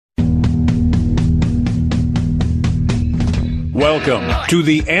Welcome to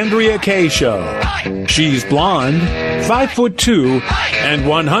the Andrea Kaye Show. She's blonde, 5'2", and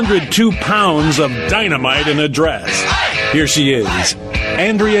 102 pounds of dynamite in a dress. Here she is,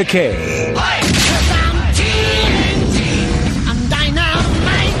 Andrea Kaye.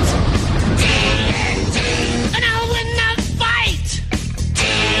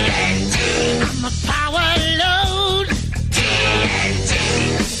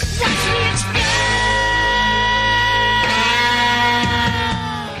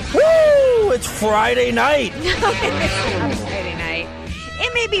 Friday night. No, it's not Friday night.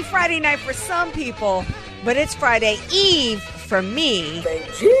 It may be Friday night for some people, but it's Friday Eve for me. Thank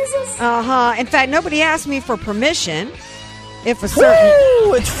Jesus. In fact, nobody asked me for permission. If a certain,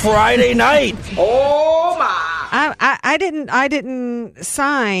 it's Friday night. Oh my! I didn't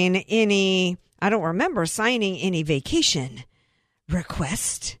sign any. I don't remember signing any vacation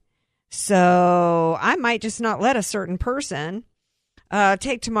request. So I might just not let a certain person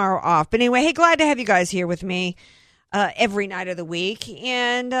take tomorrow off. But anyway, hey, glad to have you guys here with me every night of the week.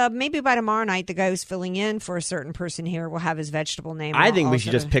 And maybe by tomorrow night, the guy who's filling in for a certain person here will have his vegetable name. I think we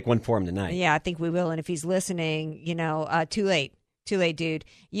should just pick one for him tonight. Yeah, I think we will. And if he's listening, too late. Too late, dude.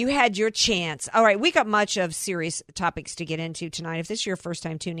 You had your chance. All right, we got much of serious topics to get into tonight. If this is your first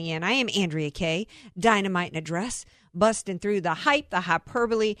time tuning in, I am Andrea Kaye, dynamite in a dress, busting through the hype, the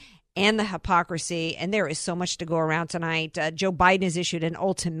hyperbole, and the hypocrisy, and there is so much to go around tonight. Joe Biden has issued an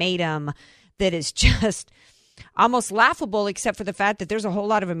ultimatum that is just almost laughable, except for the fact that there's a whole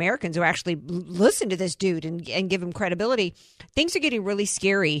lot of Americans who actually listen to this dude and give him credibility. Things are getting really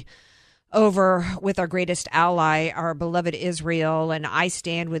scary over with our greatest ally, our beloved Israel, and I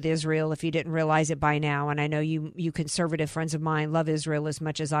stand with Israel if you didn't realize it by now. And I know you conservative friends of mine love Israel as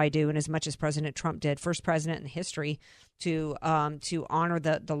much as I do and as much as President Trump did. First president in history to honor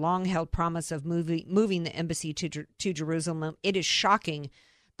the long-held promise of moving the embassy to Jerusalem. It is shocking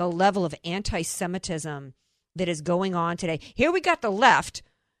the level of anti-Semitism that is going on today. Here we got the left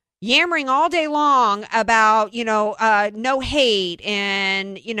yammering all day long about, no hate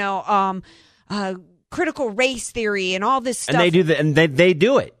and, critical race theory and all this stuff. And they do they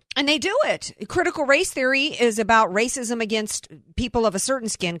do it. And they do it. Critical race theory is about racism against people of a certain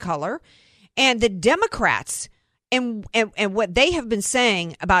skin color. And the Democrats and what they have been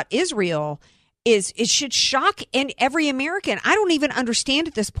saying about Israel is it should shock every American. I don't even understand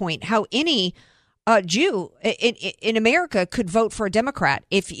at this point how any Jew in America could vote for a Democrat.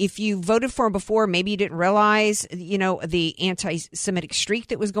 If you voted for him before, maybe you didn't realize, the anti-Semitic streak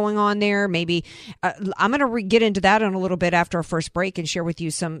that was going on there. Maybe I'm going to get into that in a little bit after our first break and share with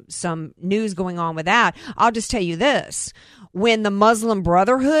you some news going on with that. I'll just tell you this. When the Muslim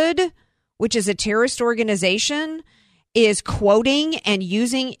Brotherhood, which is a terrorist organization, is quoting and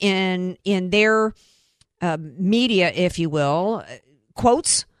using in their media, if you will,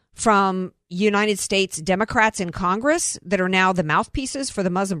 quotes from United States Democrats in Congress that are now the mouthpieces for the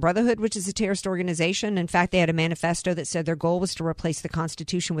Muslim Brotherhood, which is a terrorist organization. In fact, they had a manifesto that said their goal was to replace the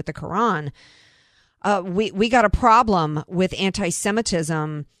Constitution with the Quran. We got a problem with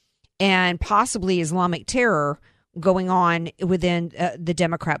anti-Semitism and possibly Islamic terror going on within the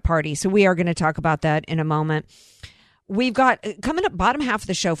Democrat Party. So we are going to talk about that in a moment. We've got coming up bottom half of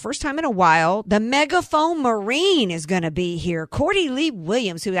the show, first time in a while, the Megaphone Marine is going to be here. Cordy Lee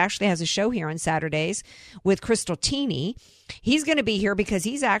Williams, who actually has a show here on Saturdays with Crystal Tini. He's going to be here because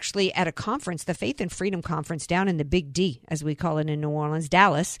he's actually at a conference, the Faith and Freedom Conference down in the Big D, as we call it in New Orleans,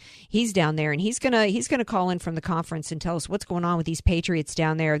 Dallas. He's down there, and he's going to call in from the conference and tell us what's going on with these patriots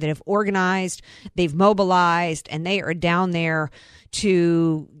down there that have organized, they've mobilized, and they are down there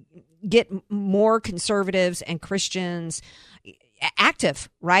to get more conservatives and Christians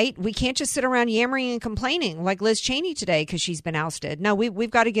active, right? We can't just sit around yammering and complaining like Liz Cheney today because she's been ousted. No, we've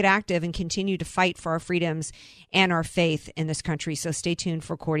got to get active and continue to fight for our freedoms and our faith in this country. So stay tuned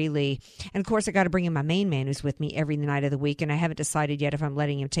for Cordy Lee. And of course, I got to bring in my main man who's with me every night of the week, and I haven't decided yet if I'm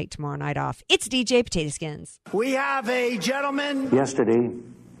letting him take tomorrow night off. It's DJ Potato Skins. We have a gentleman. Yesterday,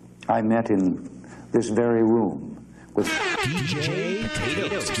 I met in this very room with DJ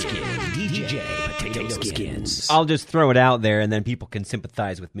Potato Skins. DJ Potato Skins. I'll just throw it out there and then people can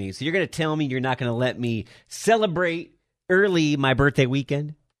sympathize with me. So you're going to tell me you're not going to let me celebrate early my birthday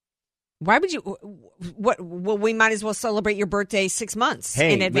weekend? Why would you? Well, we might as well celebrate your birthday 6 months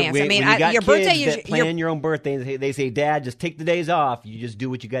in advance. When you got your kids birthday that plan your own birthday. They say, Dad, just take the days off. You just do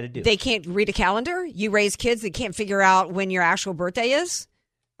what you got to do. They can't read a calendar. You raise kids that can't figure out when your actual birthday is.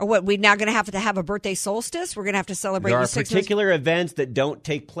 Or what, we're now going to have a birthday solstice? We're going to have to celebrate There your are 6 particular events that don't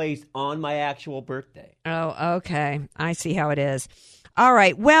take place on my actual birthday. Oh, okay. I see how it is. All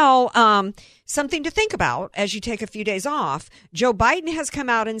right. Well, something to think about as you take a few days off. Joe Biden has come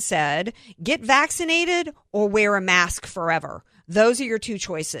out and said, get vaccinated or wear a mask forever. Those are your two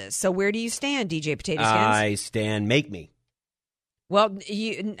choices. So where do you stand, DJ Potato Skins? I stand make me. Well,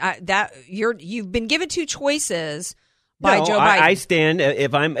 you've been given two choices by No, Joe Biden. I stand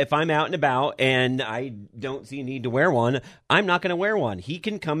if I'm out and about and I don't see a need to wear one, I'm not going to wear one. He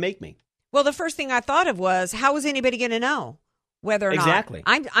can come make me. Well, the first thing I thought of was, how is anybody going to know whether or Exactly.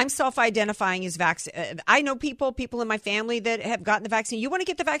 not? I'm self-identifying as vaccine. I know people in my family that have gotten the vaccine. You want to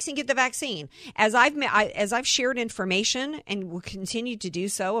get the vaccine, get the vaccine. As I've shared information and will continue to do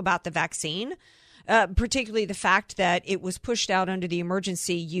so about the vaccine, particularly the fact that it was pushed out under the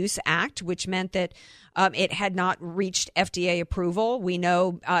Emergency Use Act, which meant that it had not reached FDA approval. We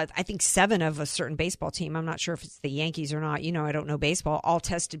know, I think 7 of a certain baseball team, I'm not sure if it's the Yankees or not, I don't know baseball, all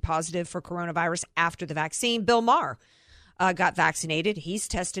tested positive for coronavirus after the vaccine. Bill Maher got vaccinated. He's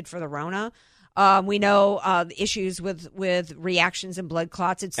tested for the Rona. We know issues with reactions and blood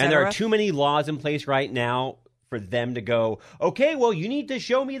clots, et cetera. And there are too many laws in place right now for them to go, okay, well, you need to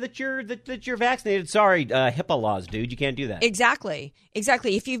show me that you're vaccinated. Sorry, HIPAA laws, dude. You can't do that. Exactly.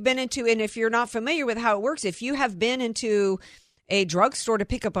 If you've been into, and if you're not familiar with how it works, if you have been into a drugstore to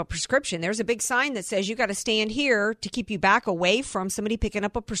pick up a prescription, there's a big sign that says you got to stand here to keep you back away from somebody picking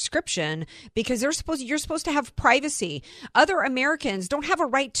up a prescription because you're supposed to have privacy. Other Americans don't have a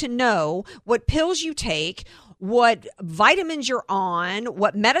right to know what pills you take, what vitamins you're on,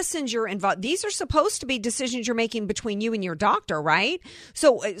 what medicines you're involved. These are supposed to be decisions you're making between you and your doctor, right?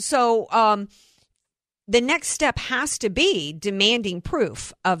 So the next step has to be demanding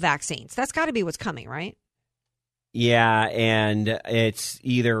proof of vaccines. That's got to be what's coming, right? Yeah, and it's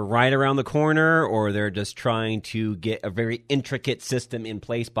either right around the corner or they're just trying to get a very intricate system in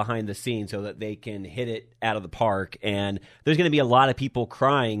place behind the scenes so that they can hit it out of the park. And there's going to be a lot of people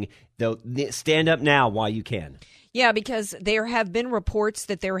crying, though, stand up now while you can. Yeah, because there have been reports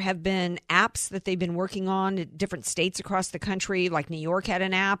that there have been apps that they've been working on in different states across the country, like New York had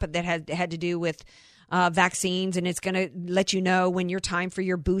an app that had to do with vaccines, and it's going to let you know when your time for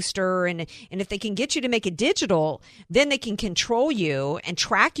your booster. And if they can get you to make it digital, then they can control you and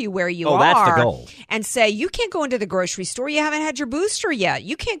track you where you are. That's the goal. And say, you can't go into the grocery store. You haven't had your booster yet.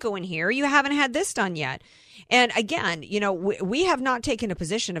 You can't go in here. You haven't had this done yet. And again, we have not taken a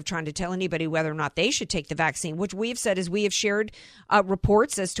position of trying to tell anybody whether or not they should take the vaccine. What we've said is we have shared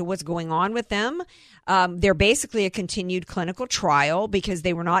reports as to what's going on with them. They're basically a continued clinical trial because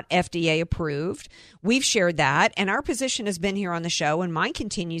they were not FDA approved. We've shared that. And our position has been here on the show, and mine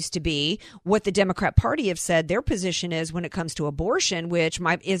continues to be what the Democrat Party have said their position is when it comes to abortion, which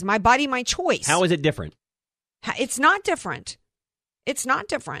is my body, my choice. How is it different? It's not different. It's not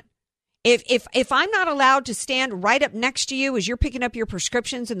different. If I'm not allowed to stand right up next to you as you're picking up your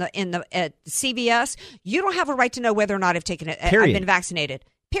prescriptions at CVS, you don't have a right to know whether or not I've taken it. Period. I've been vaccinated.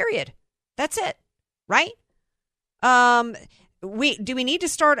 Period. That's it. Right? Do we need to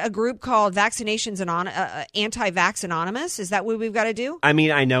start a group called Vaccinations Anti-Vax Anonymous? Is that what we've got to do? I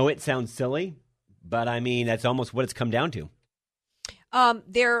mean, I know it sounds silly, but I mean that's almost what it's come down to.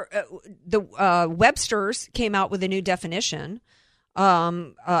 The Webster's came out with a new definition.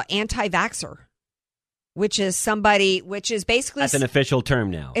 Anti-vaxxer, which is basically... That's an official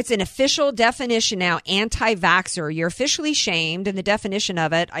term now. It's an official definition now, anti-vaxxer. You're officially shamed, and the definition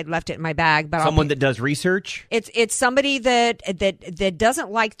of it, I left it in my bag. But someone that does research? It's somebody that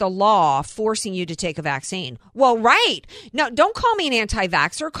doesn't like the law forcing you to take a vaccine. Well, right. No, don't call me an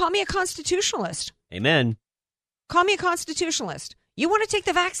anti-vaxxer. Call me a constitutionalist. Amen. Call me a constitutionalist. You want to take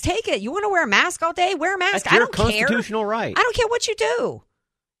the vax, take it. You want to wear a mask all day, wear a mask. That's your I don't care. Constitutional right. I don't care what you do.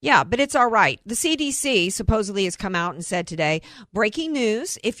 Yeah, but it's all right. The CDC supposedly has come out and said today, breaking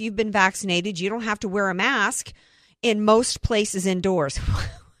news, if you've been vaccinated, you don't have to wear a mask in most places indoors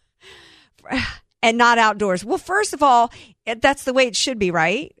and not outdoors. Well, first of all, that's the way it should be,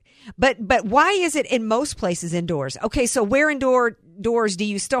 right? But why is it in most places indoors? Okay, so where indoors do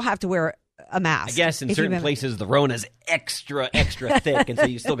you still have to wear a mask? I guess in certain places the Rona's extra thick, and so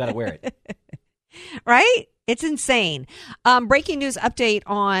you still got to wear it. Right? It's insane. Breaking news update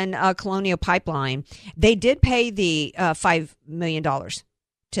on Colonial Pipeline. They did pay the $5 million to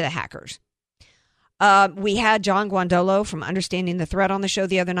the hackers. We had John Guandolo from Understanding the Threat on the show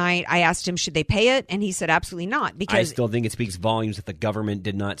the other night. I asked him, should they pay it? And he said, absolutely not. Because I still think it speaks volumes that the government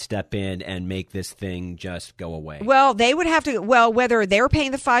did not step in and make this thing just go away. Well, they would have to, whether they're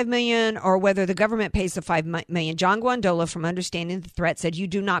paying the $5 million or whether the government pays the $5 million, John Guandolo from Understanding the Threat said, you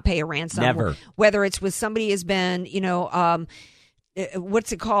do not pay a ransom. Never. Whether it's with somebody has been,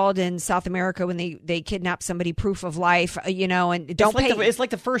 what's it called in South America when they kidnap somebody, proof of life, and don't pay. It's like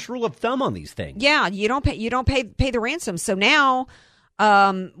the first rule of thumb on these things. Yeah, you don't pay the ransom. So now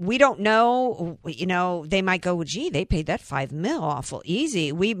we don't know. They might go, well, gee, they paid that $5 million awful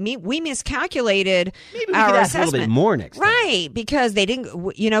easy. We miscalculated. Maybe we our could ask assessment. a little bit more next time. Right, because they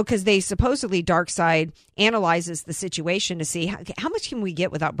didn't. Because they supposedly DarkSide analyzes the situation to see how much can we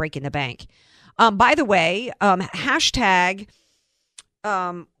get without breaking the bank. By the way, hashtag.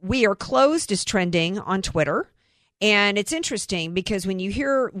 We are closed is trending on Twitter, and it's interesting because when you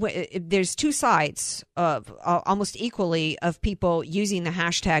hear there's two sides of almost equally of people using the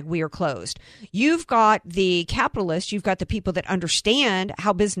hashtag we are closed. You've got the capitalists, you've got the people that understand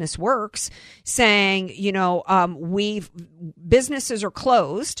how business works, saying businesses are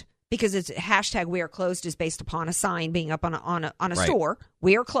closed. Because it's hashtag we are closed is based upon a sign being up on a right. store.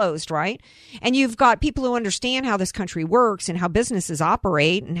 We are closed, right? And you've got people who understand how this country works and how businesses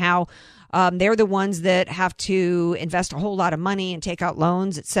operate and how they're the ones that have to invest a whole lot of money and take out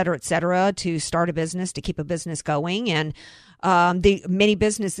loans, et cetera, to start a business, to keep a business going. And the many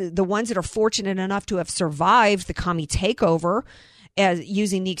businesses, the ones that are fortunate enough to have survived the commie takeover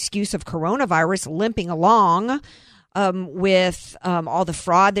using the excuse of coronavirus, limping along, with all the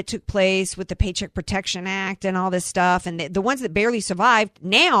fraud that took place with the Paycheck Protection Act and all this stuff. And the ones that barely survived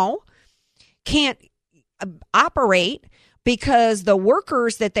now can't operate because the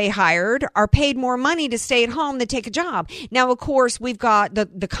workers that they hired are paid more money to stay at home than take a job. Now, of course, we've got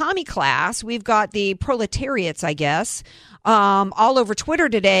the commie class. We've got the proletariats, I guess, all over Twitter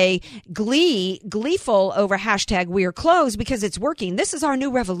today, gleeful over hashtag we are closed because it's working. This is our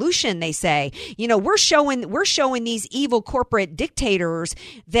new revolution, they say. We're showing these evil corporate dictators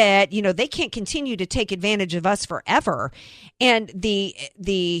that, they can't continue to take advantage of us forever. And they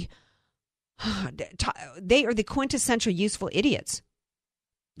are the quintessential useful idiots.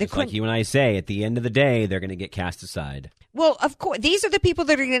 Like you and I say, at the end of the day, they're going to get cast aside. Well, of course, these are the people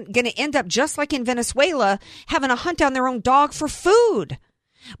that are going to end up just like in Venezuela, having to hunt down their own dog for food.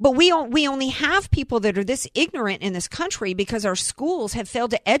 But we only have people that are this ignorant in this country because our schools have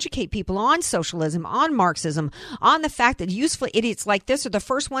failed to educate people on socialism, on Marxism, on the fact that useful idiots like this are the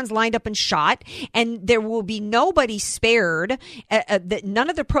first ones lined up and shot, and there will be nobody spared. None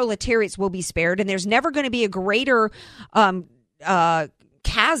of the proletariats will be spared, and there's never going to be a greater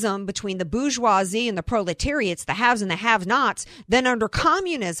chasm between the bourgeoisie and the proletariats, the haves and the have-nots, than under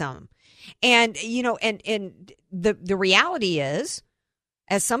communism. And and the reality is,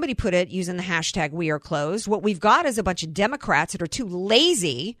 as somebody put it using the hashtag we are closed, what we've got is a bunch of Democrats that are too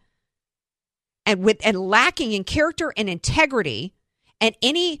lazy and lacking in character and integrity and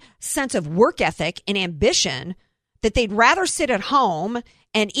any sense of work ethic and ambition, that they'd rather sit at home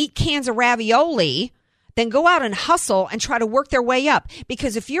and eat cans of ravioli than go out and hustle and try to work their way up.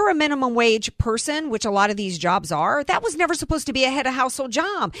 Because if you're a minimum wage person, which a lot of these jobs are, that was never supposed to be a head of household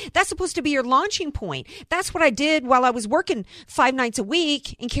job. That's supposed to be your launching point. That's what I did while I was working 5 nights a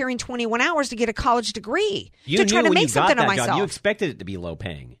week and carrying 21 hours to get a college degree. You try to make something of myself. Job, you expected it to be low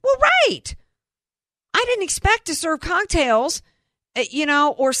paying. Well, right. I didn't expect to serve cocktails,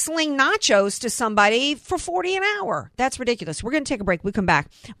 or sling nachos to somebody for $40 an hour. That's ridiculous. We're going to take a break. We come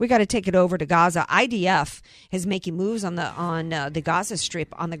back. We got to take it over to Gaza. IDF is making moves on the Gaza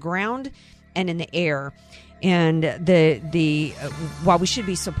Strip, on the ground and in the air. And while we should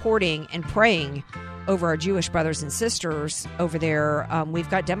be supporting and praying over our Jewish brothers and sisters over there, we've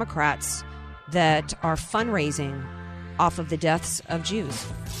got Democrats that are fundraising off of the deaths of Jews.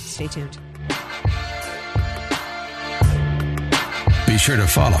 Stay tuned. Be sure to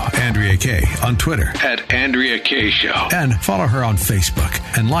follow Andrea Kaye on Twitter @AndreaKayeShow. And follow her on Facebook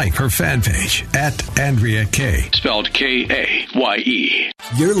and like her fan page @AndreaKaye. Spelled Kaye.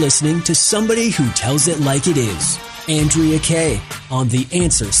 You're listening to somebody who tells it like it is. Andrea Kaye on The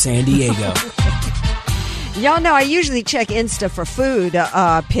Answer San Diego. Y'all know I usually check Insta for food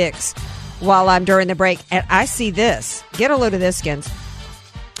pics while I'm during the break. And I see this. Get a load of this, Skins.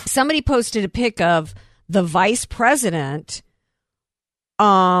 Somebody posted a pic of the vice president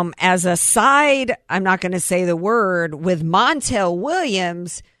as a side, I'm not going to say the word, with Montel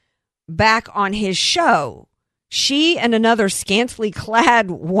Williams back on his show. She and another scantily clad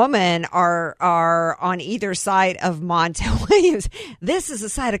woman are on either side of Montel Williams. This is a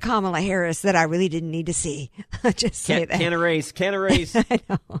side of Kamala Harris that I really didn't need to see. Just say that. Can't erase. I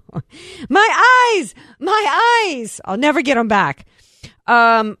know. My eyes. I'll never get them back.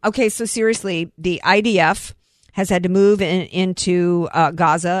 Okay, so seriously, the IDF has had to move into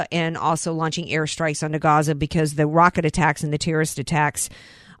Gaza and also launching airstrikes onto Gaza because the rocket attacks and the terrorist attacks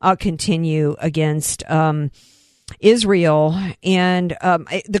continue against Israel. And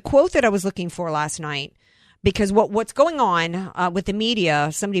the quote that I was looking for last night, because what's going on with the media,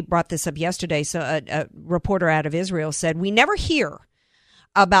 somebody brought this up yesterday. So a reporter out of Israel said, we never hear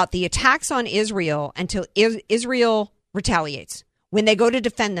about the attacks on Israel until Israel retaliates, when they go to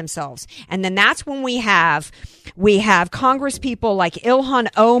defend themselves. And then that's when we have Congress people like Ilhan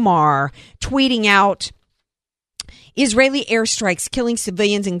Omar tweeting out, Israeli airstrikes killing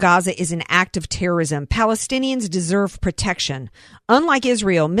civilians in Gaza is an act of terrorism. Palestinians deserve protection. Unlike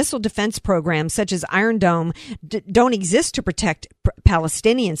Israel, missile defense programs such as Iron Dome don't exist to protect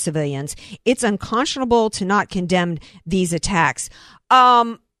Palestinian civilians. It's unconscionable to not condemn these attacks.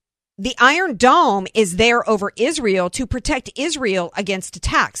 The Iron Dome is there over Israel to protect Israel against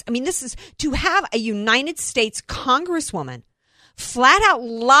attacks. I mean, this is to have a United States Congresswoman flat out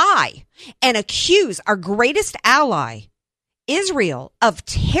lie and accuse our greatest ally, Israel, of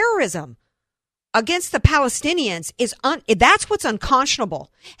terrorism against the Palestinians that's what's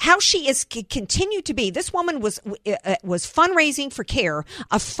unconscionable. How she is continued to be. This woman was fundraising for CARE,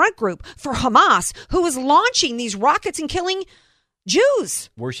 a front group for Hamas, who was launching these rockets and killing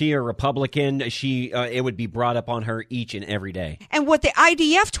Jews. Were she a Republican, it would be brought up on her each and every day. And what the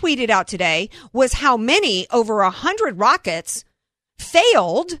IDF tweeted out today was how many, over 100 rockets,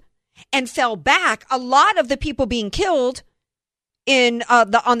 failed and fell back. A lot of the people being killed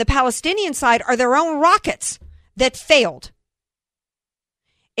on the Palestinian side are their own rockets that failed.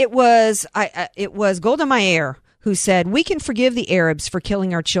 It was Golda Meir who said, we can forgive the Arabs for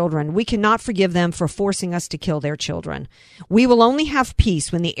killing our children. We cannot forgive them for forcing us to kill their children. We will only have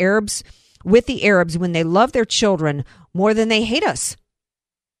peace when the Arabs when they love their children more than they hate us.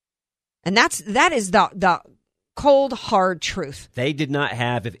 And that is the cold, hard truth.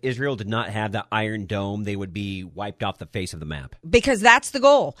 If Israel did not have the Iron Dome, they would be wiped off the face of the map. Because that's the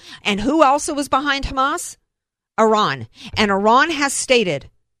goal. And who also was behind Hamas? Iran. And Iran has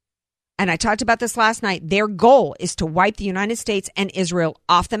stated, and I talked about this last night, their goal is to wipe the United States and Israel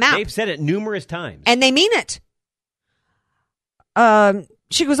off the map. They've said it numerous times. And they mean it.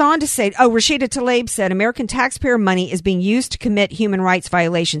 She goes on to say, Rashida Tlaib said, American taxpayer money is being used to commit human rights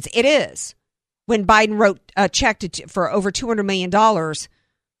violations. It is. When Biden wrote a check for over $200 million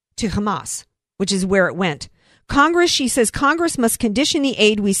to Hamas, which is where it went. She says, Congress must condition the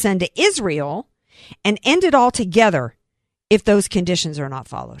aid we send to Israel and end it altogether if those conditions are not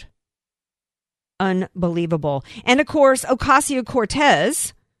followed. Unbelievable. And of course,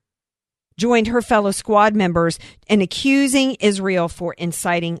 Ocasio-Cortez joined her fellow squad members in accusing Israel for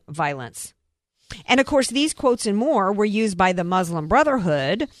inciting violence. And of course, these quotes and more were used by the Muslim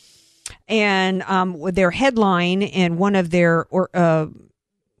Brotherhood, and with their headline in one of their, I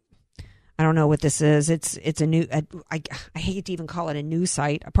don't know what this is. It's a new, I hate to even call it a news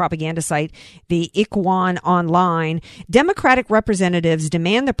site, a propaganda site, the Ikhwan Online. Democratic representatives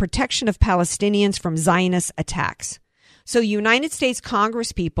demand the protection of Palestinians from Zionist attacks. So United States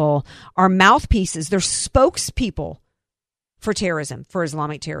Congress people are mouthpieces. They're spokespeople for terrorism, for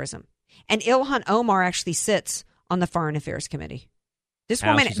Islamic terrorism. And Ilhan Omar actually sits on the Foreign Affairs Committee. This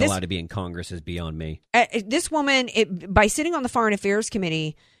woman, she's allowed to be in Congress is beyond me. This woman, by sitting on the Foreign Affairs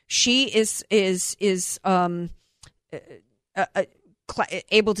Committee, she is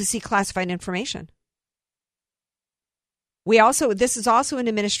able to see classified information. This is also an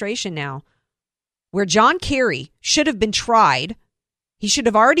administration now where John Kerry should have been tried. He should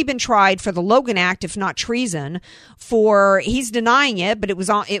have already been tried for the Logan Act, if not treason. He's denying it, but it was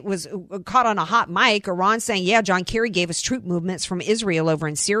caught on a hot mic. Iran saying, "Yeah, John Kerry gave us troop movements from Israel over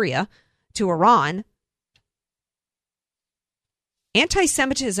in Syria to Iran."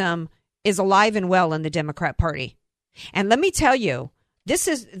 Anti-Semitism is alive and well in the Democrat Party, and let me tell you, this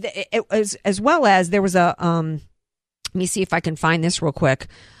is as well as there was a. Let me see if I can find this real quick.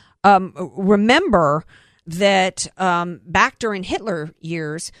 Remember that back during Hitler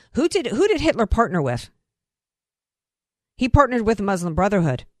years, who did Hitler partner with? He partnered with the Muslim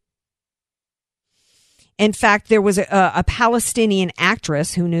Brotherhood. In fact, there was a Palestinian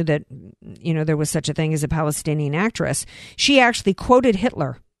actress who knew that, there was such a thing as a Palestinian actress. She actually quoted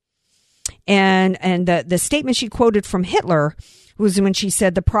Hitler. And the statement she quoted from Hitler was when she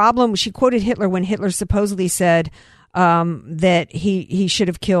said she quoted Hitler when Hitler supposedly said that he should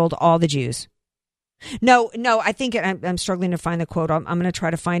have killed all the Jews. No, I think I'm struggling to find the quote. I'm going to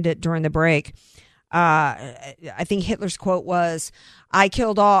try to find it during the break. I think Hitler's quote was,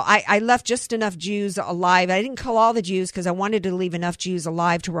 I left just enough Jews alive. I didn't kill all the Jews because I wanted to leave enough Jews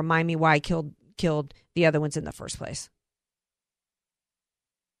alive to remind me why I killed the other ones in the first place.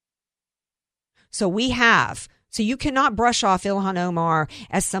 So we have So you cannot brush off Ilhan Omar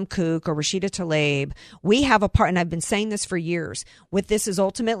as some kook or Rashida Tlaib. We have a part, and I've been saying this for years, what this is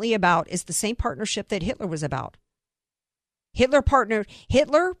ultimately about is the same partnership that Hitler was about. Hitler partnered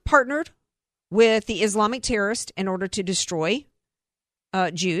with the Islamic terrorists in order to destroy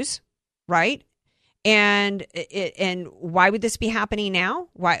Jews, right? And why would this be happening now?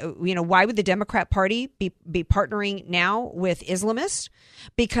 Why would the Democrat Party be partnering now with Islamists?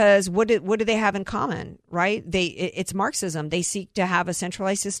 Because what do they have in common, right? It's Marxism. They seek to have a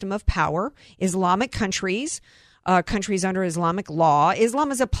centralized system of power. Islamic countries under Islamic law.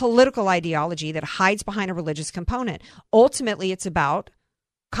 Islam is a political ideology that hides behind a religious component. Ultimately, it's about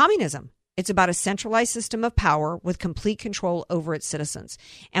communism. It's about a centralized system of power with complete control over its citizens.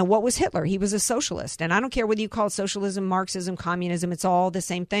 And what was Hitler? He was a socialist. And I don't care whether you call it socialism, Marxism, communism. It's all the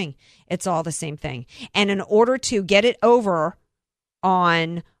same thing. It's all the same thing. And in order to get it over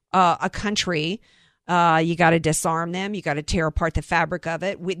on a country, you got to disarm them. You got to tear apart the fabric of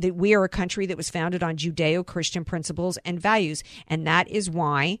it. We are a country that was founded on Judeo-Christian principles and values. And that is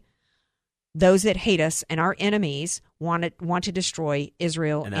why those that hate us and our enemies want to destroy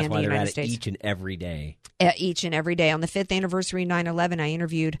Israel and the United States. Each and every day. Each and every day. On the 5th anniversary of 9/11, I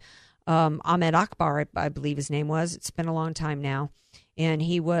interviewed Ahmed Akbar, I believe his name was. It's been a long time now. And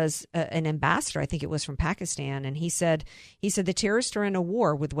he was an ambassador, I think it was from Pakistan. And he said the terrorists are in a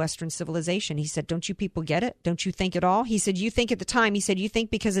war with Western civilization. He said, don't you people get it? Don't you think at all? He said, you think at the time, you think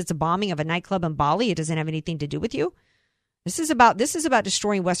because it's a bombing of a nightclub in Bali, it doesn't have anything to do with you? This is about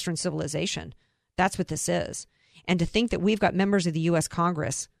destroying Western civilization. That's what this is. And to think that we've got members of the U.S.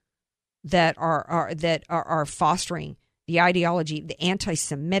 Congress that are fostering the ideology,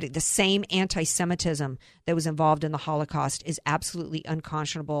 the same anti-Semitism that was involved in the Holocaust is absolutely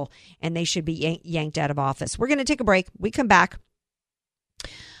unconscionable, and they should be yanked out of office. We're going to take a break. We come back.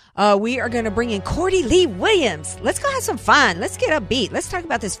 We are going to bring in Cordy Lee Williams. Let's go have some fun. Let's get upbeat. Let's talk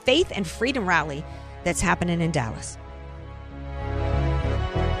about this faith and freedom rally that's happening in Dallas.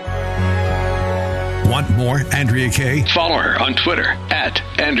 Want more Andrea Kaye? Follow her on Twitter at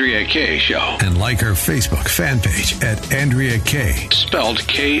Andrea Kaye Show. And like her Facebook fan page at Andrea Kaye. Spelled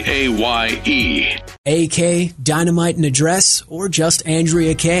Kaye. AK, Dynamite and Address, or just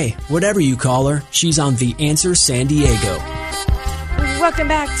Andrea Kaye. Whatever you call her, she's on The Answer San Diego. Welcome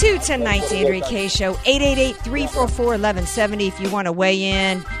back to tonight's Andrea Kaye Show. 888-344-1170 if you want to weigh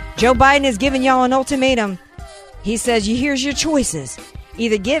in. Joe Biden is giving y'all an ultimatum. He says, here's your choices.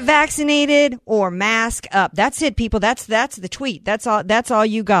 Either get vaccinated or mask up. That's it, people. That's the tweet. That's all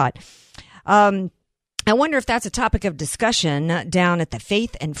you got. I wonder if that's a topic of discussion down at the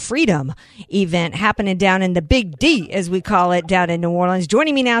Faith and Freedom event happening down in the Big D, as we call it, down in New Orleans.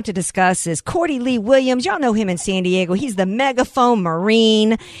 Joining me now to discuss is Cordy Lee Williams. Y'all know him in San Diego. He's the Megaphone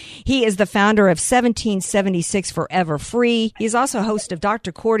Marine. He is the founder of 1776 Forever Free. He's also host of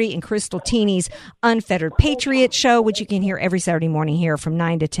Dr. Cordy and Crystal Teeney's Unfettered Patriot Show, which you can hear every Saturday morning here from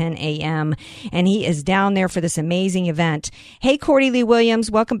 9 to 10 a.m. And he is down there for this amazing event. Hey, Cordy Lee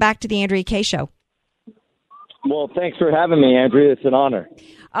Williams, welcome back to the Andrea Kaye Show. Well, thanks for having me, Andrea. It's an honor.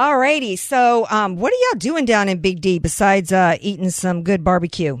 All righty. So what are y'all doing down in Big D besides eating some good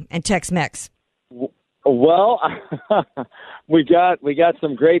barbecue and Tex-Mex? Well, we got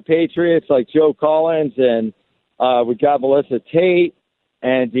some great Patriots like Joe Collins, and we got Melissa Tate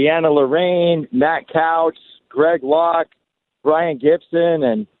and Deanna Lorraine, Matt Couch, Greg Locke, Brian Gibson,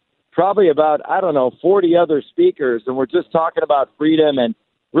 and probably about, 40 other speakers. And we're just talking about freedom and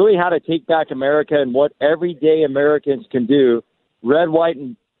really how to take back America and what everyday Americans can do, red, white,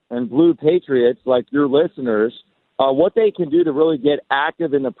 and blue patriots like your listeners, what they can do to really get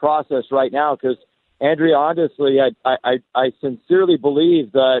active in the process right now. Because, Andrea, honestly, I sincerely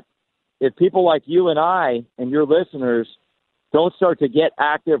believe that if people like you and I and your listeners don't start to get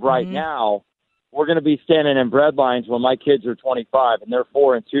active right now, we're going to be standing in bread lines when my kids are 25, and they're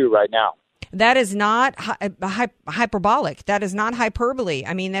 4 and 2 right now. That is not hyperbolic. That is not hyperbole.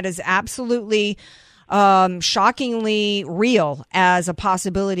 I mean, that is absolutely shockingly real as a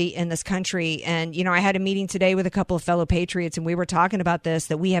possibility in this country. And, I had a meeting today with a couple of fellow patriots, and we were talking about this,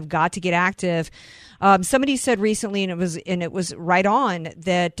 that we have got to get active. Somebody said recently, and it was right on,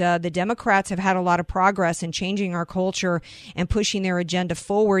 that the Democrats have had a lot of progress in changing our culture and pushing their agenda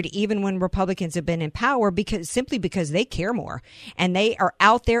forward, even when Republicans have been in power, simply because they care more and they are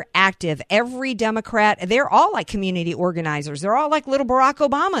out there active. Every Democrat, they're all like community organizers. They're all like little Barack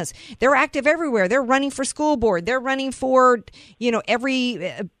Obamas. They're active everywhere. They're running for school board. They're running for,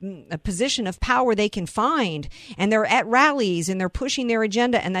 every position of power they can find, and they're at rallies and they're pushing their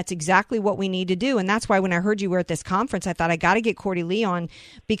agenda. And that's exactly what we need to do. And that's why when I heard you were at this conference, I thought I got to get Cordy Lee on,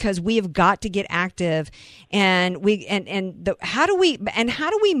 because we have got to get active. And how do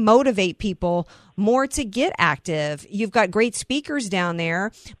we motivate people more to get active? You've got great speakers down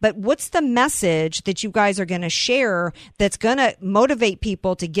there, but what's the message that you guys are going to share that's going to motivate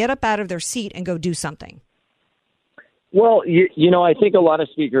people to get up out of their seat and go do something? Well, I think a lot of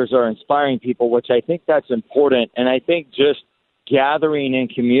speakers are inspiring people, which I think that's important. And I think just gathering in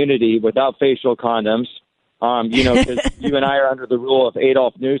community without facial condoms, because you and I are under the rule of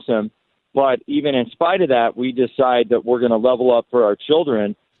Adolf Newsom. But even in spite of that, we decide that we're going to level up for our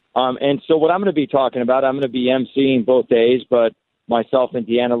children. And so what I'm going to be talking about, I'm going to be emceeing both days, but myself and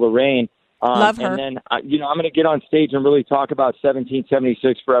Deanna Lorraine. Love her. And then, I'm going to get on stage and really talk about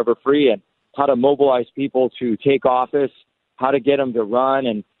 1776 Forever Free and how to mobilize people to take office, how to get them to run.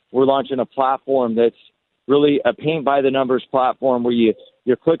 And we're launching a platform that's really a paint-by-the-numbers platform where you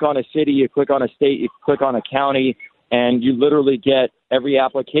click on a city, you click on a state, you click on a county, and you literally get every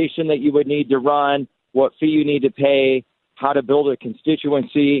application that you would need to run, what fee you need to pay, how to build a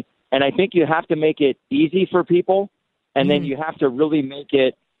constituency. And I think you have to make it easy for people, and then you have to really make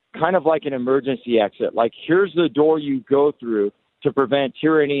it kind of like an emergency exit. Like, here's the door you go through to prevent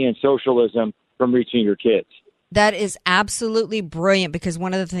tyranny and socialism from reaching your kids. That is absolutely brilliant, because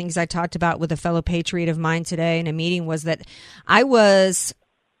one of the things I talked about with a fellow patriot of mine today in a meeting was that I was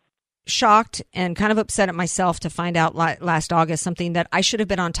shocked and kind of upset at myself to find out last August something that I should have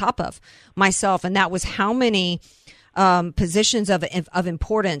been on top of myself, and that was how many positions of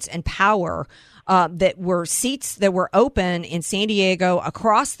importance and power that were seats that were open in San Diego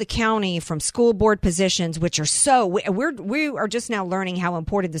across the county from school board positions, which are we are just now learning how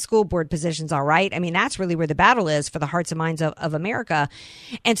important the school board positions are, right? I mean, that's really where the battle is for the hearts and minds of America.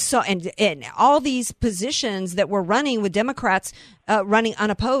 And so, and all these positions that were running with Democrats running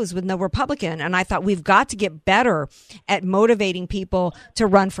unopposed with no Republican. And I thought we've got to get better at motivating people to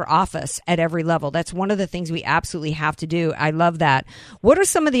run for office at every level. That's one of the things we absolutely have to do. I love that. What are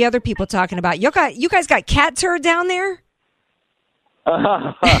some of the other people talking about? You guys got cat turd down there?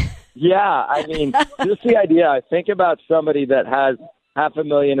 Yeah, I mean, just the idea. I think about somebody that has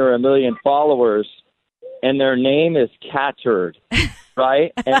 500,000 or 1 million followers, and their name is Cat Turd,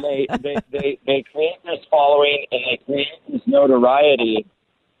 right? And they create this following, and they create this notoriety,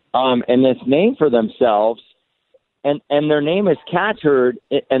 and this name for themselves, and their name is Cat Turd,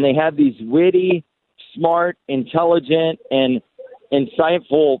 and they have these witty, smart, intelligent, and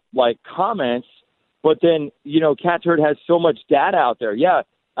insightful comments. But then, Cat Turd has so much data out there. Yeah,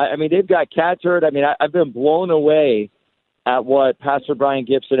 I mean, they've got Cat Turd. I mean, I've been blown away at what Pastor Brian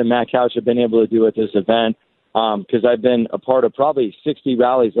Gibson and Matt Couch have been able to do at this event, because I've been a part of probably 60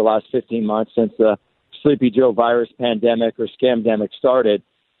 rallies the last 15 months since the Sleepy Joe virus pandemic or scamdemic started,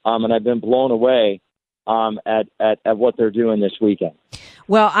 and I've been blown away at what they're doing this weekend.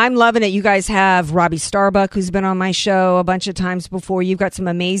 Well, I'm loving it. You guys have Robbie Starbuck, who's been on my show a bunch of times before. You've got some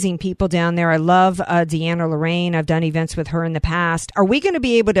amazing people down there. I love Deanna Lorraine. I've done events with her in the past. Are we going to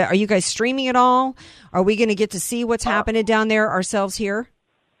be able to, are you guys streaming at all? Are we going to get to see what's happening down there ourselves here?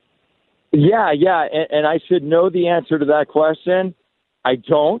 Yeah. And I should know the answer to that question. I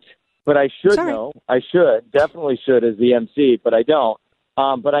don't, but I should know. I should, definitely should as the MC, but I don't.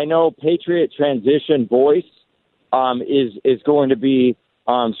 But I know Patriot Transition Voice is going to be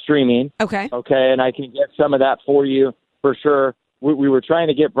streaming. Okay, and I can get some of that for you for sure. We were trying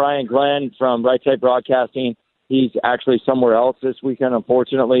to get Brian Glenn from Right Side Broadcasting. He's actually somewhere else this weekend,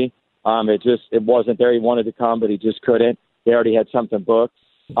 unfortunately. It wasn't there. He wanted to come, but he just couldn't. They already had something booked.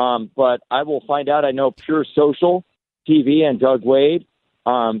 But I will find out. I know Pure Social TV and Doug Wade,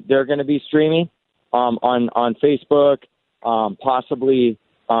 they're going to be streaming on Facebook, possibly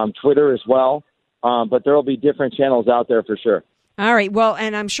Twitter as well. But there will be different channels out there for sure. All right. Well,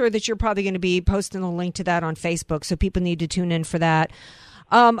 and I'm sure that you're probably going to be posting a link to that on Facebook, so people need to tune in for that.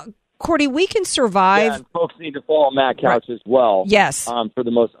 Cordy, we can survive. Yeah, and folks need to follow Matt Couch as well. Yes. For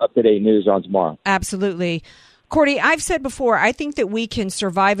the most up-to-date news on tomorrow. Absolutely. Cordy, I've said before, I think that we can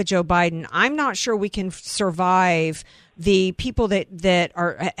survive a Joe Biden. I'm not sure we can survive the people that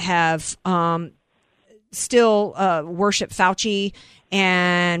have still worship Fauci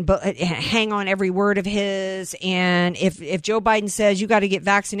and hang on every word of his. And if Joe Biden says you got to get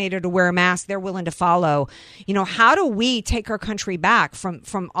vaccinated or wear a mask, they're willing to follow. How do we take our country back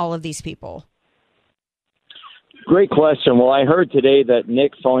from all of these people? Great question. Well, I heard today that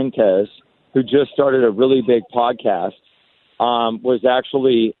Nick Fuentes, who just started a really big podcast, was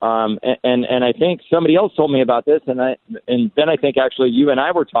actually, and I think somebody else told me about this, and then I think actually you and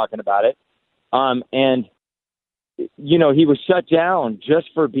I were talking about it. And he was shut down just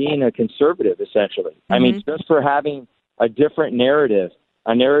for being a conservative, essentially. I mean, just for having a different narrative,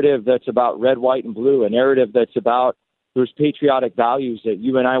 a narrative that's about red, white, and blue, a narrative that's about those patriotic values that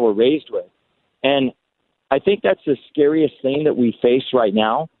you and I were raised with. And I think that's the scariest thing that we face right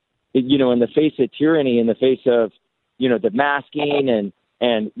now, in the face of tyranny, in the face of, the masking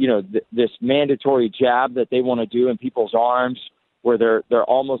and this mandatory jab that they want to do in people's arms, where they're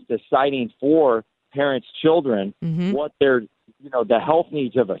almost deciding for parents' children what their, the health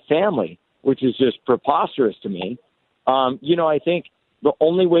needs of a family, which is just preposterous to me. I think the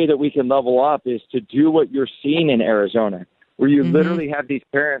only way that we can level up is to do what you're seeing in Arizona, where you literally have these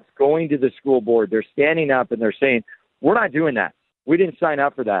parents going to the school board. They're standing up and they're saying, we're not doing that. We didn't sign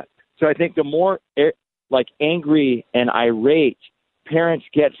up for that. So I think the more angry and irate parents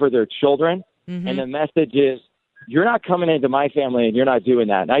get for their children, and the message is, you're not coming into my family and you're not doing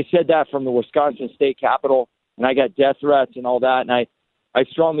that. And I said that from the Wisconsin State Capitol, and I got death threats and all that. And I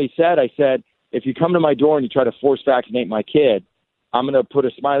strongly said, if you come to my door and you try to force vaccinate my kid, I'm going to put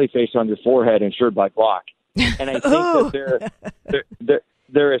a smiley face on your forehead insured by Glock. And I think that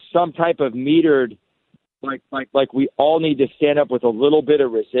there is some type of metered, like we all need to stand up with a little bit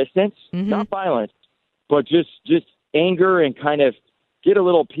of resistance, not violence, but just anger, and kind of get a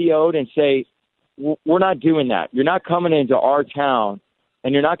little PO'd and say, we're not doing that. You're not coming into our town,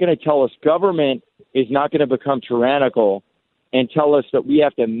 and you're not going to tell us government is not going to become tyrannical and tell us that we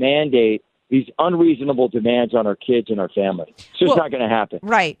have to mandate these unreasonable demands on our kids and our family. It's just not going to happen.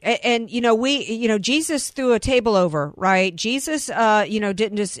 Right. And, Jesus threw a table over, right? Jesus,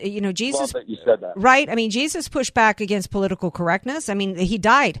 didn't just, Jesus. Love that you said that. Right. I mean, Jesus pushed back against political correctness. I mean, he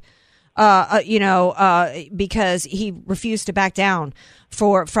died, because he refused to back down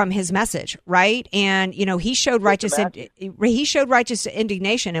from his message, right? And he showed righteous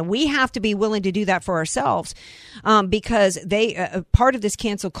indignation, and we have to be willing to do that for ourselves, because part of this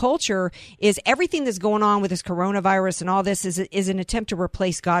cancel culture is everything that's going on with this coronavirus and all this is an attempt to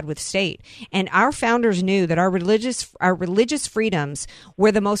replace God with state. And our founders knew that our religious freedoms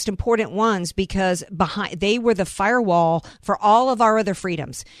were the most important ones, because they were the firewall for all of our other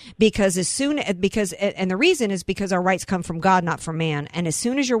freedoms. And the reason is because our rights come from God, not from man. And as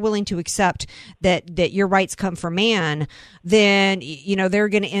soon as you're willing to accept that your rights come from man, then, they're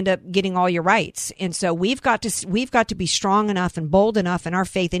going to end up getting all your rights. And so we've got to be strong enough and bold enough in our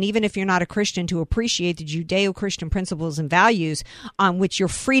faith. And even if you're not a Christian, to appreciate the Judeo-Christian principles and values on which your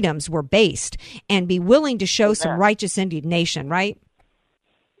freedoms were based, and be willing to show some righteous indignation, right?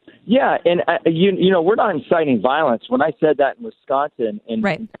 Yeah, and we're not inciting violence. When I said that in Wisconsin in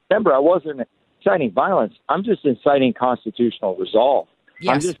December, I wasn't inciting violence. I'm just inciting constitutional resolve.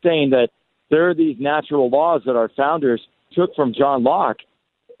 Yes. I'm just saying that there are these natural laws that our founders took from John Locke,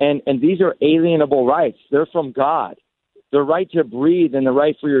 and these are alienable rights. They're from God. The right to breathe and the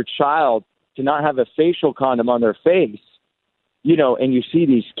right for your child to not have a facial condom on their face. And you see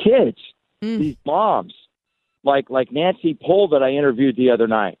these kids, these moms, like Nancy Pohl that I interviewed the other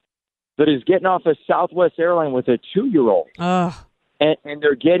night, that is getting off a Southwest airline with a 2-year-old. And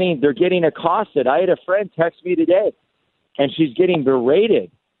they're getting accosted. I had a friend text me today, and she's getting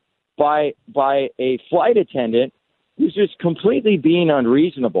berated by a flight attendant who's just completely being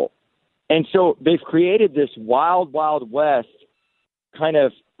unreasonable. And so they've created this wild, wild west kind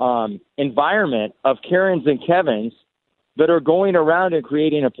of environment of Karens and Kevins that are going around and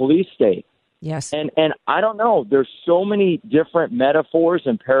creating a police state. Yes. And I don't know. There's so many different metaphors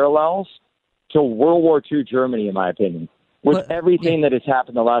and parallels to World War II Germany, in my opinion, with everything that has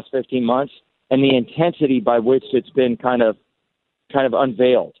happened the last 15 months and the intensity by which it's been kind of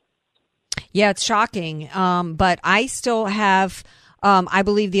unveiled. Yeah, it's shocking. But I still have, I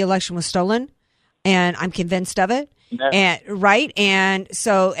believe the election was stolen, and I'm convinced of it. And right. And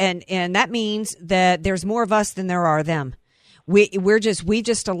so, and that means that there's more of us than there are them. We've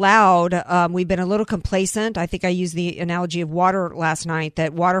just allowed, we've been a little complacent. I think I used the analogy of water last night,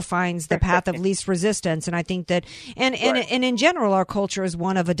 that water finds the path of least resistance. And I think that, and in general, our culture is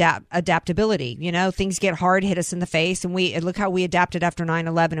one of adaptability. Things get hard, hit us in the face, and look how we adapted after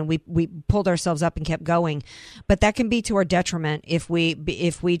 9/11, and we pulled ourselves up and kept going. But that can be to our detriment if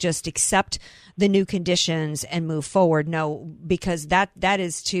we just accept the new conditions and move forward. No, because that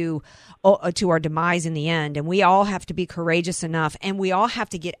is to our demise in the end. And we all have to be courageous enough, and we all have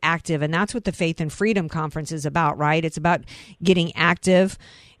to get active. And that's what the Faith and Freedom Conference is about, right? It's about getting active.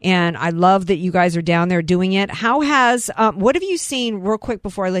 And I love that you guys are down there doing it. How has, what have you seen, real quick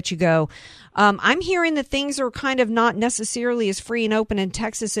before I let you go? I'm hearing that things are kind of not necessarily as free and open in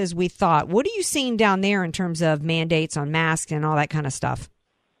Texas as we thought. What are you seeing down there in terms of mandates on masks and all that kind of stuff?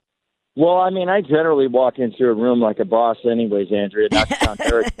 Well, I mean, I generally walk into a room like a boss anyways, Andrea, not to sound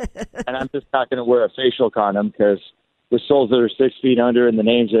arrogant. And I'm just not going to wear a facial condom because the souls that are 6 feet under and the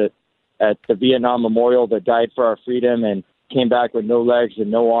names at the Vietnam Memorial that died for our freedom and came back with no legs and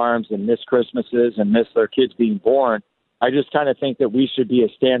no arms and missed Christmases and missed their kids being born. I just kind of think that we should be a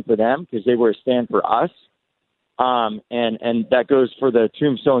stand for them because they were a stand for us. And that goes for the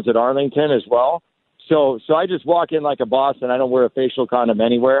tombstones at Arlington as well. So I just walk in like a boss and I don't wear a facial condom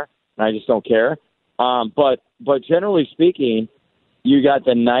anywhere. And I just don't care. But generally speaking, you got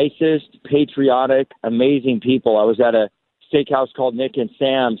the nicest, patriotic, amazing people. I was at a steakhouse called Nick and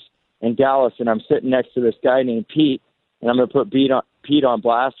Sam's in Dallas, and I'm sitting next to this guy named Pete, and I'm going to put Pete on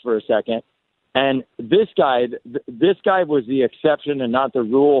blast for a second. And this guy was the exception and not the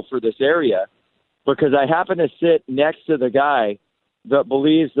rule for this area, because I happen to sit next to the guy that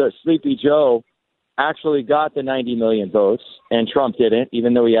believes that Sleepy Joe actually got the 90 million votes, and Trump didn't,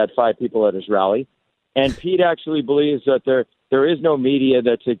 even though he had 5 people at his rally. And Pete actually believes that there is no media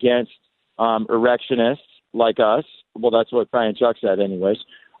that's against erectionists like us. Well, that's what Brian Chuck said anyways.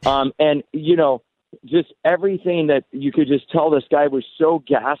 And, you know, just everything that you could just tell this guy was so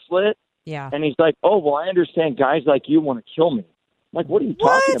gaslit. Yeah. And he's like, oh, well, I understand guys like you want to kill me. I'm like, what are you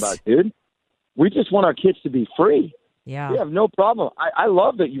talking about, dude? We just want our kids to be free. Yeah. We have no problem. I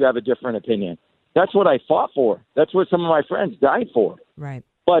love that you have a different opinion. That's what I fought for. That's what some of my friends died for. Right.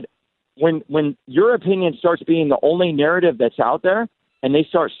 But when your opinion starts being the only narrative that's out there and they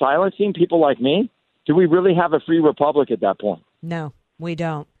start silencing people like me, do we really have a free republic at that point? No, we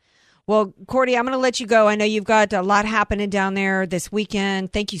don't. Well, Cordy, I'm going to let you go. I know you've got a lot happening down there this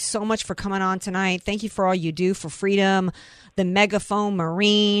weekend. Thank you so much for coming on tonight. Thank you for all you do for freedom, the Megaphone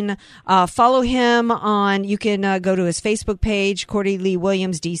Marine. Follow him on, you can go to his Facebook page, Cordy Lee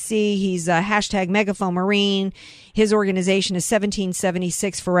Williams, DC. He's hashtag Megaphone Marine. His organization is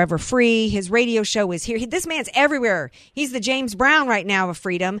 1776 Forever Free. His radio show is here. This man's everywhere. He's the James Brown right now of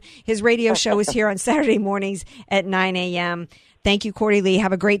freedom. His radio show is here on Saturday mornings at 9 a.m. Thank you, Cordy Lee.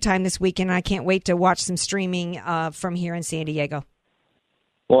 Have a great time this weekend. I can't wait to watch some streaming from here in San Diego.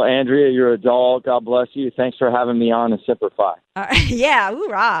 Well, Andrea, you're a doll. God bless you. Thanks for having me on and Semper Fi. Yeah,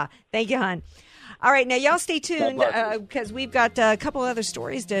 hoorah. Thank you, hon. All right, now y'all stay tuned because we've got a couple other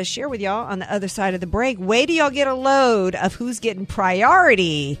stories to share with y'all on the other side of the break. Wait till y'all get a load of who's getting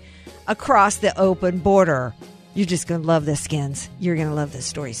priority across the open border. You're just going to love this, Skins. You're going to love this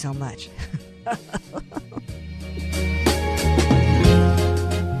story so much.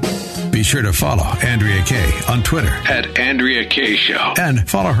 Be sure to follow Andrea Kaye on Twitter at Andrea Kaye Show. And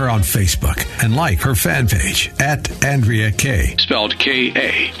follow her on Facebook and like her fan page at Andrea Kaye. Spelled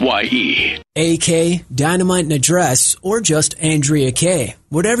Kaye. AK, Dynamite in a Dress, or just Andrea Kaye.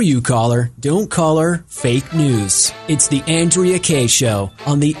 Whatever you call her, don't call her fake news. It's the Andrea Kaye Show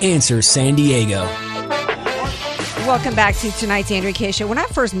on The Answer San Diego. Welcome back to tonight's Andrea Kaye Show. When I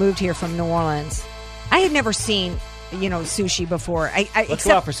first moved here from New Orleans, I had never seen sushi before. Let's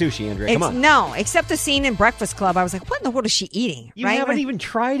go out for sushi, Andrea. Come on. No, except the scene in Breakfast Club. I was like, what in the world is she eating? You haven't even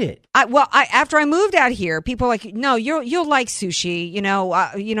tried it. After I moved out here, people were like, no, you'll like sushi.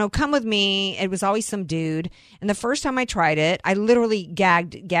 Come with me. It was always some dude. And the first time I tried it, I literally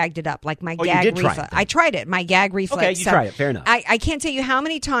gagged it up. Like my gag reflex. I tried it. My gag reflex. Okay, you tried it. Fair enough. I can't tell you how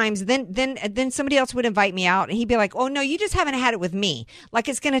many times then somebody else would invite me out and he'd be like, oh no, you just haven't had it with me. Like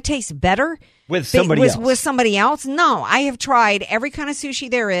it's going to taste better. With somebody else. With somebody else? No, I have tried every kind of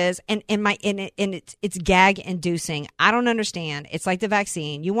sushi there is, and it's gag inducing. I don't understand. It's like the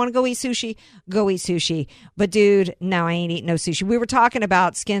vaccine. You want to go eat sushi? Go eat sushi. But dude, no, I ain't eating no sushi. We were talking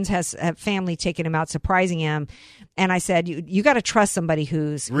about Skins has a family taking him out, surprising him, and I said you got to trust somebody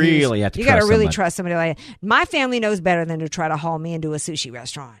you got to really trust somebody like that. My family knows better than to try to haul me into a sushi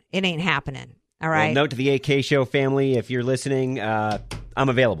restaurant. It ain't happening. All right. Well, note to the AK Show family, if you're listening, I'm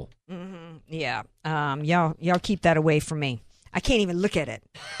available. Mm-hmm. Yeah. Y'all keep that away from me. I can't even look at it.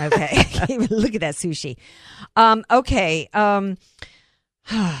 Okay. I can't even look at that sushi. Okay. The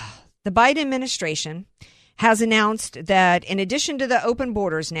Biden administration has announced that in addition to the open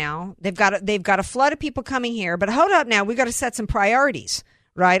borders now, they've got a flood of people coming here. But hold up now. We've got to set some priorities,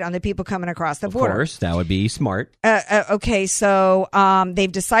 right, on the people coming across the border. Of course. That would be smart. Okay. So they've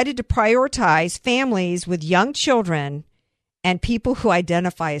decided to prioritize families with young children and people who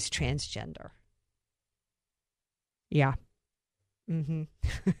identify as transgender. Yeah. Mm-hmm.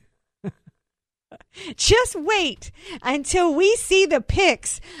 Just wait until we see the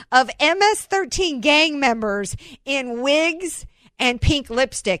pics of MS-13 gang members in wigs and pink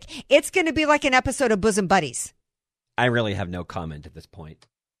lipstick. It's going to be like an episode of Bosom Buddies. I really have no comment at this point.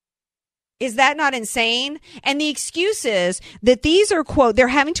 Is that not insane? And the excuse is that these are, quote, they're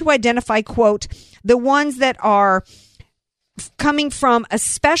having to identify, quote, the ones that are coming from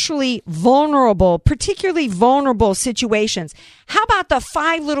especially vulnerable, particularly vulnerable situations. How about the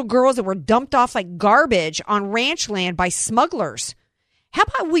 5 little girls that were dumped off like garbage on ranch land by smugglers? How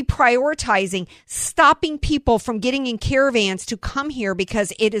about we prioritizing stopping people from getting in caravans to come here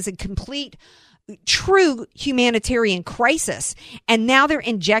because it is a complete, true humanitarian crisis. And now they're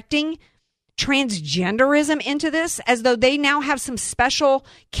injecting transgenderism into this as though they now have some special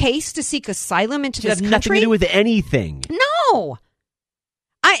case to seek asylum into this country. It has nothing to do with anything. No.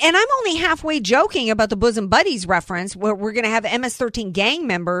 And I'm only halfway joking about the Bosom Buddies reference where we're going to have MS-13 gang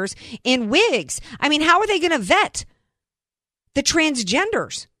members in wigs. I mean, how are they going to vet the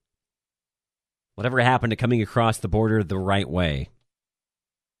transgenders? Whatever happened to coming across the border the right way?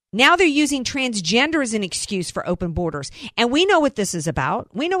 Now they're using transgender as an excuse for open borders. And we know what this is about.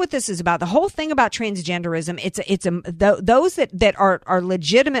 We know what this is about. The whole thing about transgenderism, those that are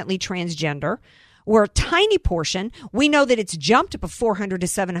legitimately transgender were a tiny portion. We know that it's jumped up 400 to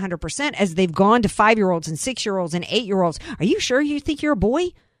 700% as they've gone to 5-year-olds and 6-year-olds and 8-year-olds. Are you sure you think you're a boy?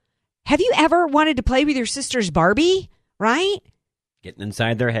 Have you ever wanted to play with your sister's Barbie? Right? Getting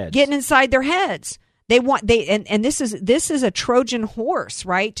inside their heads. They want and this is a Trojan horse,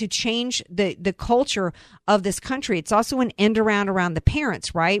 right, to change the culture of this country. It's also an end around the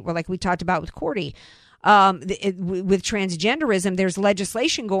parents, right? Well, like we talked about with Cordy. With transgenderism, there's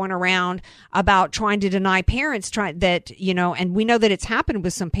legislation going around about trying to deny parents and we know that it's happened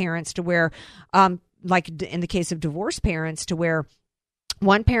with some parents to where, like in the case of divorced parents, to where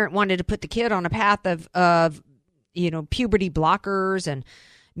one parent wanted to put the kid on a path of puberty blockers and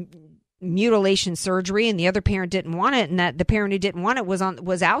mutilation surgery, and the other parent didn't want it, and that the parent who didn't want it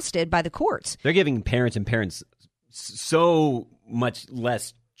was ousted by the courts. They're giving parents so much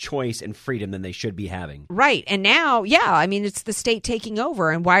less choice and freedom than they should be having. Right. And now, it's the state taking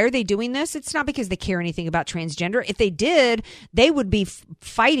over. And why are they doing this? It's not because they care anything about transgender. If they did, they would be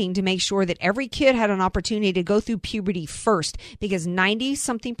fighting to make sure that every kid had an opportunity to go through puberty first, because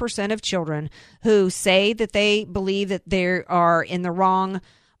 90-something% of children who say that they believe that they are in the wrong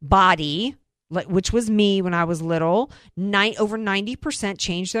body, which was me when I was little, over 90%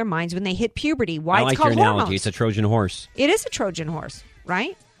 change their minds when they hit puberty. Why? I like it's called your analogy. hormones. It's a Trojan horse. It is a Trojan horse,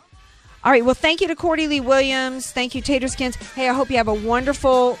 right? All right. Well, thank you to Cordy Lee Williams. Thank you, Tater Skins. Hey, I hope you have a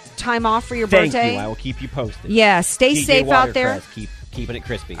wonderful time off for your birthday. Thank you. I will keep you posted. Yeah. Stay safe out there. Keeping it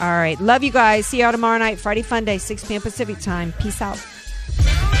crispy. All right. Love you guys. See you all tomorrow night. Friday Fun Day, 6 p.m. Pacific time. Peace out.